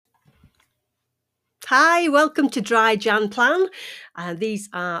Hi, welcome to Dry Jan Plan. These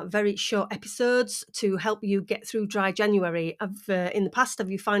are very short episodes to help you get through dry January. In the past,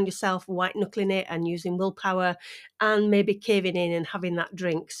 have you found yourself white knuckling it and using willpower and maybe caving in and having that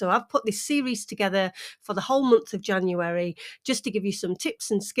drink? So I've put this series together for the whole month of January just to give you some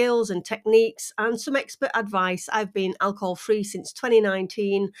tips and skills and techniques and some expert advice. I've been alcohol-free since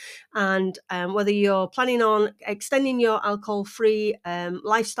 2019, and whether you're planning on extending your alcohol-free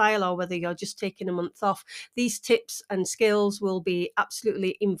lifestyle or whether you're just taking a month off, these tips and skills will be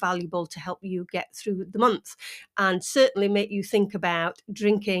absolutely invaluable to help you get through the month and certainly make you think about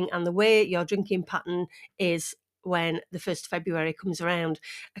drinking and the way your drinking pattern is when the 1st of February comes around.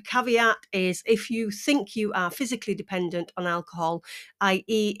 A caveat is if you think you are physically dependent on alcohol,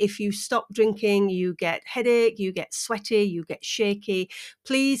 i.e. if you stop drinking, you get headache, you get sweaty, you get shaky,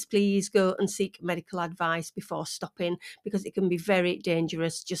 please go and seek medical advice before stopping, because it can be very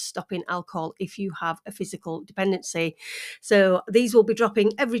dangerous just stopping alcohol if you have a physical dependency. So these will be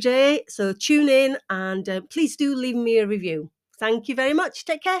dropping every day, so tune in and please do leave me a review. Thank you very much.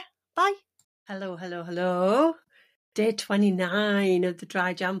 Take care. Bye. Hello. Day 29 of the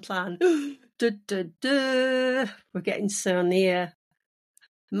Dry Jan Plan. We're getting so near.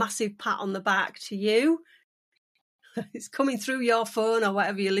 Massive pat on the back to you. It's coming through your phone or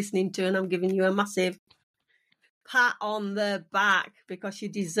whatever you're listening to, and I'm giving you a massive pat on the back because you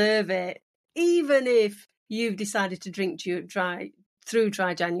deserve it. Even if you've decided to drink through dry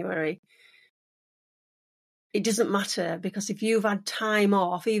January, it doesn't matter, because if you've had time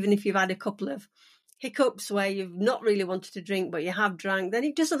off, even if you've had a couple of hiccups where you've not really wanted to drink but you have drank, then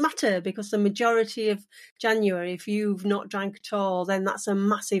it doesn't matter, because the majority of January, if you've not drank at all, then that's a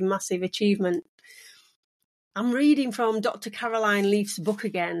massive achievement. I'm reading from Dr. Caroline Leaf's book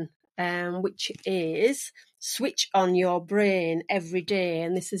again, which is Switch on Your Brain Every Day,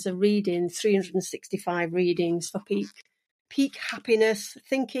 and this is a reading, 365 readings for peak happiness,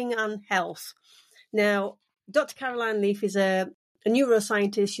 thinking and health. Now, Dr. Caroline Leaf is a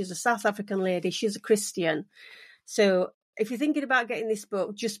neuroscientist. She's a South African lady. She's a Christian. So if you're thinking about getting this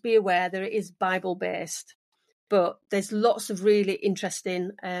book, just be aware that it is Bible-based, but there's lots of really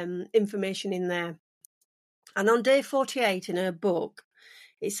interesting information in there. And on day 48 in her book,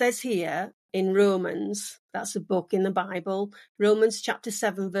 it says here in Romans, that's a book in the Bible, Romans chapter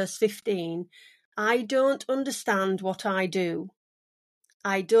 7, verse 15, I don't understand what I do.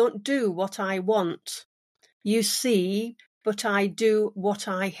 I don't do what I want. You see, but I do what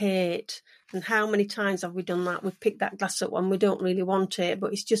I hate. And how many times have we done that? We've picked that glass up when we don't really want it,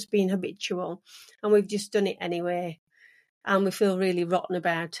 but it's just been habitual. And we've just done it anyway. And we feel really rotten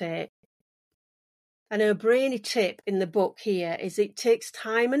about it. And her brainy tip in the book here is it takes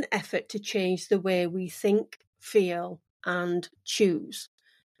time and effort to change the way we think, feel, and choose.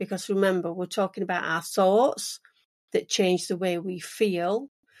 Because remember, we're talking about our thoughts that change the way we feel.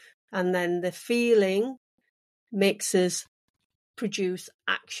 And then the feeling makes us produce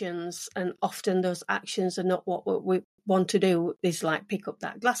actions, and often those actions are not what we want to do. Is like pick up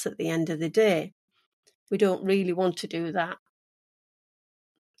that glass at the end of the day. We don't really want to do that.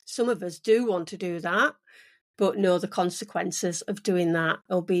 Some of us do want to do that, but know the consequences of doing that.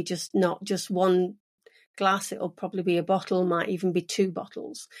 It'll be not just one glass, it'll probably be a bottle, might even be 2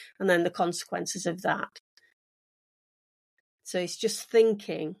 bottles, and then the consequences of that. So it's just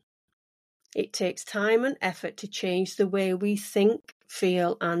thinking. It takes time and effort to change the way we think,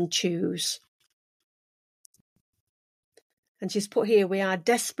 feel, and choose. And she's put here, we are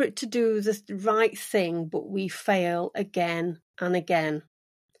desperate to do the right thing, but we fail again and again.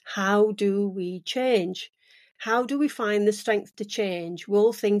 How do we change? How do we find the strength to change?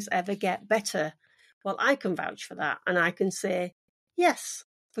 Will things ever get better? Well, I can vouch for that, and I can say, yes,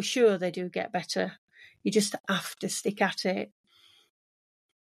 for sure they do get better. You just have to stick at it.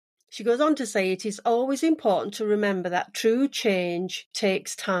 She goes on to say it is always important to remember that true change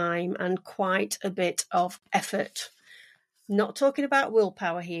takes time and quite a bit of effort. I'm not talking about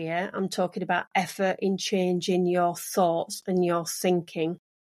willpower here. I'm talking about effort in changing your thoughts and your thinking,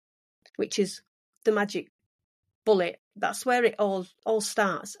 which is the magic bullet. That's where it all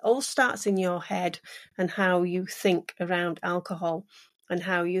starts. All starts in your head and how you think around alcohol and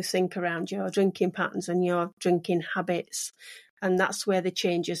how you think around your drinking patterns and your drinking habits. And that's where the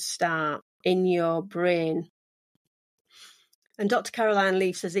changes start, in your brain. And Dr. Caroline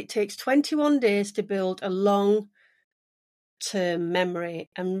Leaf says it takes 21 days to build a long-term memory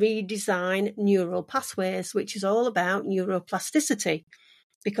and redesign neural pathways, which is all about neuroplasticity,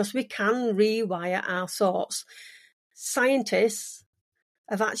 because we can rewire our thoughts. Scientists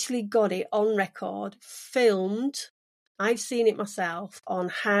have actually got it on record, filmed. I've seen it myself, on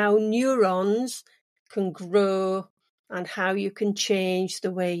how neurons can grow and how you can change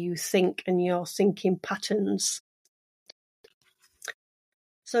the way you think and your thinking patterns.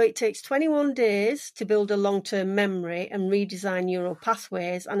 So it takes 21 days to build a long-term memory and redesign neural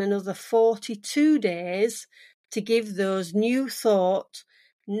pathways, and another 42 days to give those new thought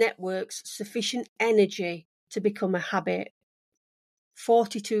networks sufficient energy to become a habit.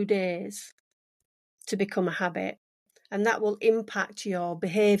 42 days to become a habit, and that will impact your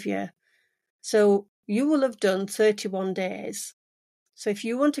behaviour. So you will have done 31 days. So if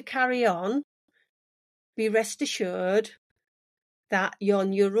you want to carry on, be rest assured that your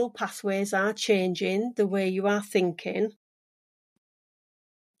neural pathways are changing the way you are thinking.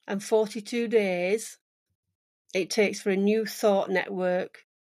 And 42 days it takes for a new thought network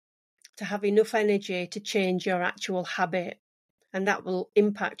to have enough energy to change your actual habit, and that will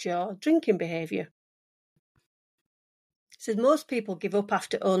impact your drinking behaviour. So most people give up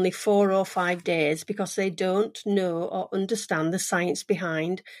after only 4 or 5 days because they don't know or understand the science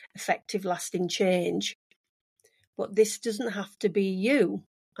behind effective lasting change. But this doesn't have to be you.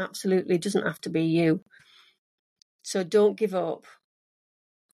 Absolutely doesn't have to be you. So don't give up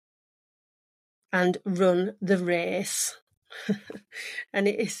and run the race. And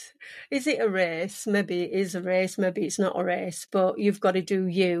is it a race? Maybe it is a race, maybe it's not a race, but you've got to do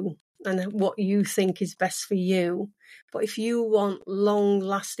you and what you think is best for you. But if you want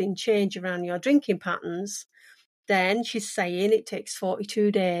long-lasting change around your drinking patterns, then she's saying it takes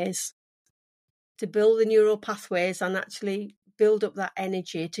 42 days to build the neural pathways and actually build up that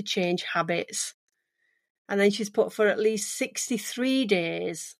energy to change habits. And then she's put for at least 63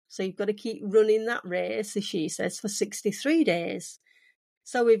 days. So you've got to keep running that race, as she says, for 63 days.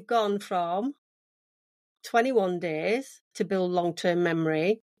 So we've gone from 21 days to build long-term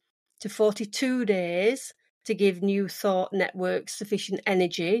memory to 42 days to give new thought networks sufficient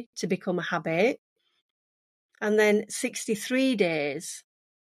energy to become a habit, and then 63 days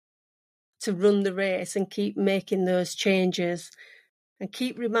to run the race and keep making those changes. And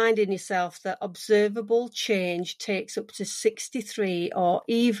keep reminding yourself that observable change takes up to 63 or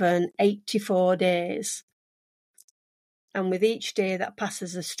even 84 days. And with each day that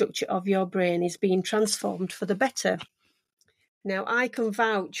passes, the structure of your brain is being transformed for the better. Now, I can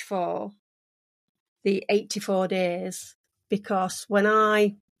vouch for the 84 days because when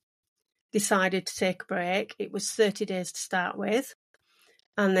I decided to take a break, it was 30 days to start with,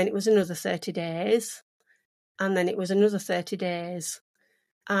 and then it was another 30 days, and then it was another 30 days.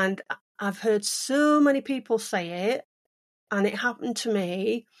 And I've heard so many people say it, and it happened to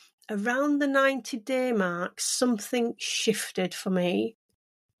me around the 90-day mark. Something shifted for me.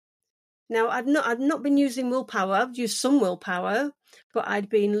 Now, I'd not been using willpower. I've used some willpower, but I'd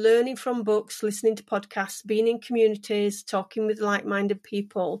been learning from books, listening to podcasts, being in communities, talking with like-minded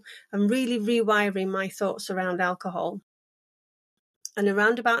people, and really rewiring my thoughts around alcohol. And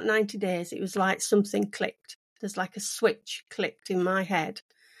around about 90 days, it was like something clicked. There's like a switch clicked in my head.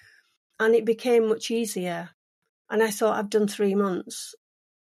 And it became much easier. And I thought, I've done 3 months.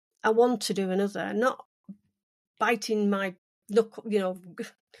 I want to do another. Not biting my knuckle,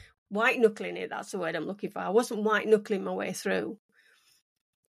 white knuckling it. That's the word I'm looking for. I wasn't white knuckling my way through.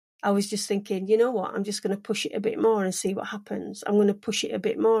 I was just thinking, you know what? I'm just going to push it a bit more and see what happens. I'm going to push it a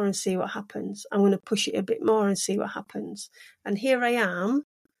bit more and see what happens. I'm going to push it a bit more and see what happens. And here I am,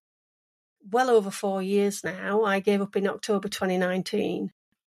 well over 4 years now. I gave up in October 2019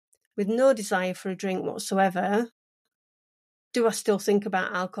 with no desire for a drink whatsoever. Do I still think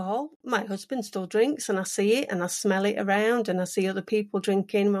about alcohol? My husband still drinks, and I see it and I smell it around, and I see other people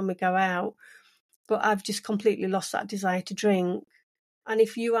drinking when we go out. But I've just completely lost that desire to drink. And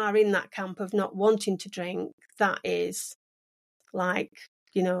if you are in that camp of not wanting to drink, that is like,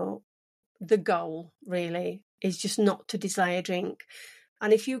 the goal really is just not to desire drink.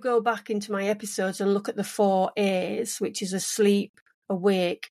 And if you go back into my episodes and look at the 4 A's, which is asleep,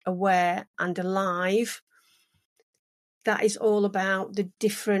 awake, aware, and alive, that is all about the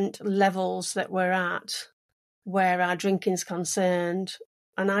different levels that we're at where our drinking's concerned.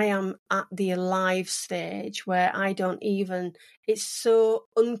 And I am at the alive stage where I don't even, it's so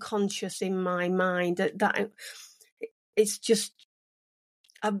unconscious in my mind that it's just,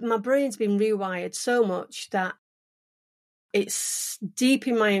 my brain's been rewired so much that it's deep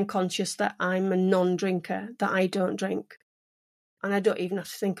in my unconscious that I'm a non-drinker, that I don't drink. And I don't even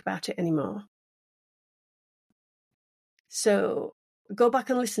have to think about it anymore. So go back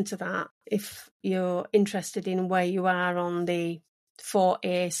and listen to that if you're interested in where you are on the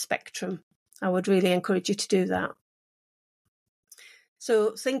 4A spectrum. I would really encourage you to do that.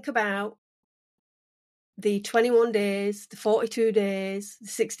 So think about the 21 days, the 42 days, the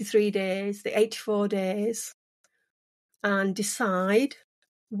 63 days, the 84 days, and decide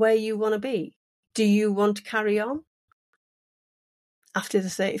where you want to be. Do you want to carry on after the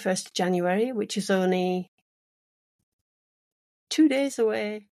 31st of January, which is only 2 days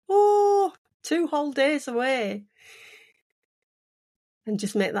away? Oh, 2 whole days away. And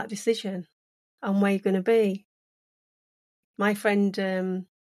just make that decision on where you're going to be. My friend,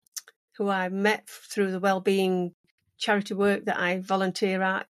 who I met through the wellbeing charity work that I volunteer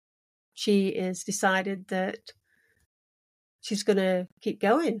at, she has decided that she's going to keep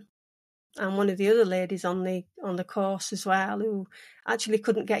going. And one of the other ladies on the course as well, who actually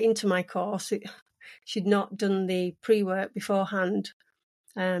couldn't get into my course, she'd not done the pre-work beforehand.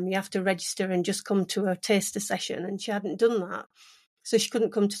 You have to register and just come to a taster session, and she hadn't done that. So she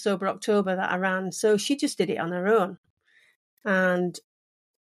couldn't come to Sober October that I ran. So she just did it on her own. And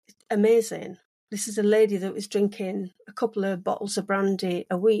amazing. This is a lady that was drinking a couple of bottles of brandy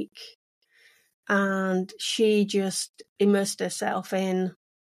a week. And she just immersed herself in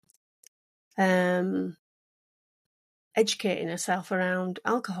educating herself around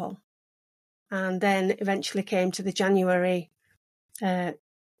alcohol. And then eventually came to the January 30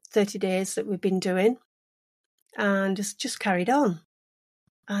 days that we've been doing, and just carried on.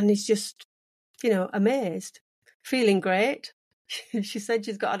 And is just, amazed, feeling great. She said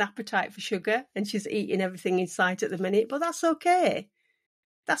she's got an appetite for sugar and she's eating everything in sight at the minute, but that's okay.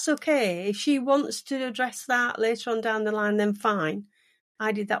 That's okay. If she wants to address that later on down the line, then fine.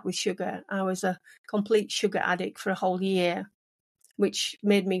 I did that with sugar. I was a complete sugar addict for a whole year, which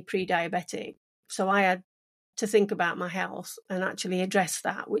made me pre-diabetic. So I had to think about my health and actually address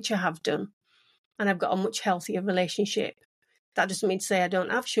that, which I have done. And I've got a much healthier relationship. That doesn't mean to say I don't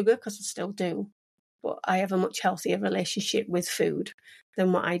have sugar, because I still do. But I have a much healthier relationship with food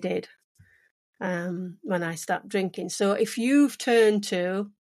than what I did when I stopped drinking. So if you've turned to,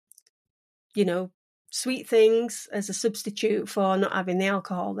 sweet things as a substitute for not having the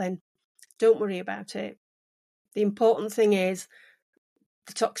alcohol, then don't worry about it. The important thing is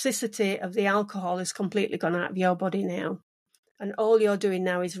the toxicity of the alcohol has completely gone out of your body now. And all you're doing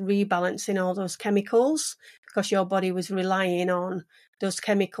now is rebalancing all those chemicals, because your body was relying on those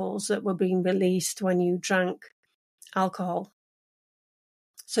chemicals that were being released when you drank alcohol.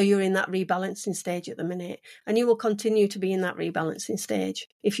 So you're in that rebalancing stage at the minute, and you will continue to be in that rebalancing stage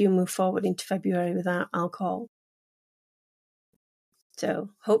if you move forward into February without alcohol. So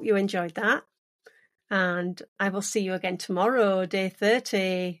hope you enjoyed that, and I will see you again tomorrow, day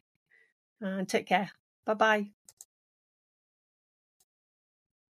 30, and take care. Bye-bye.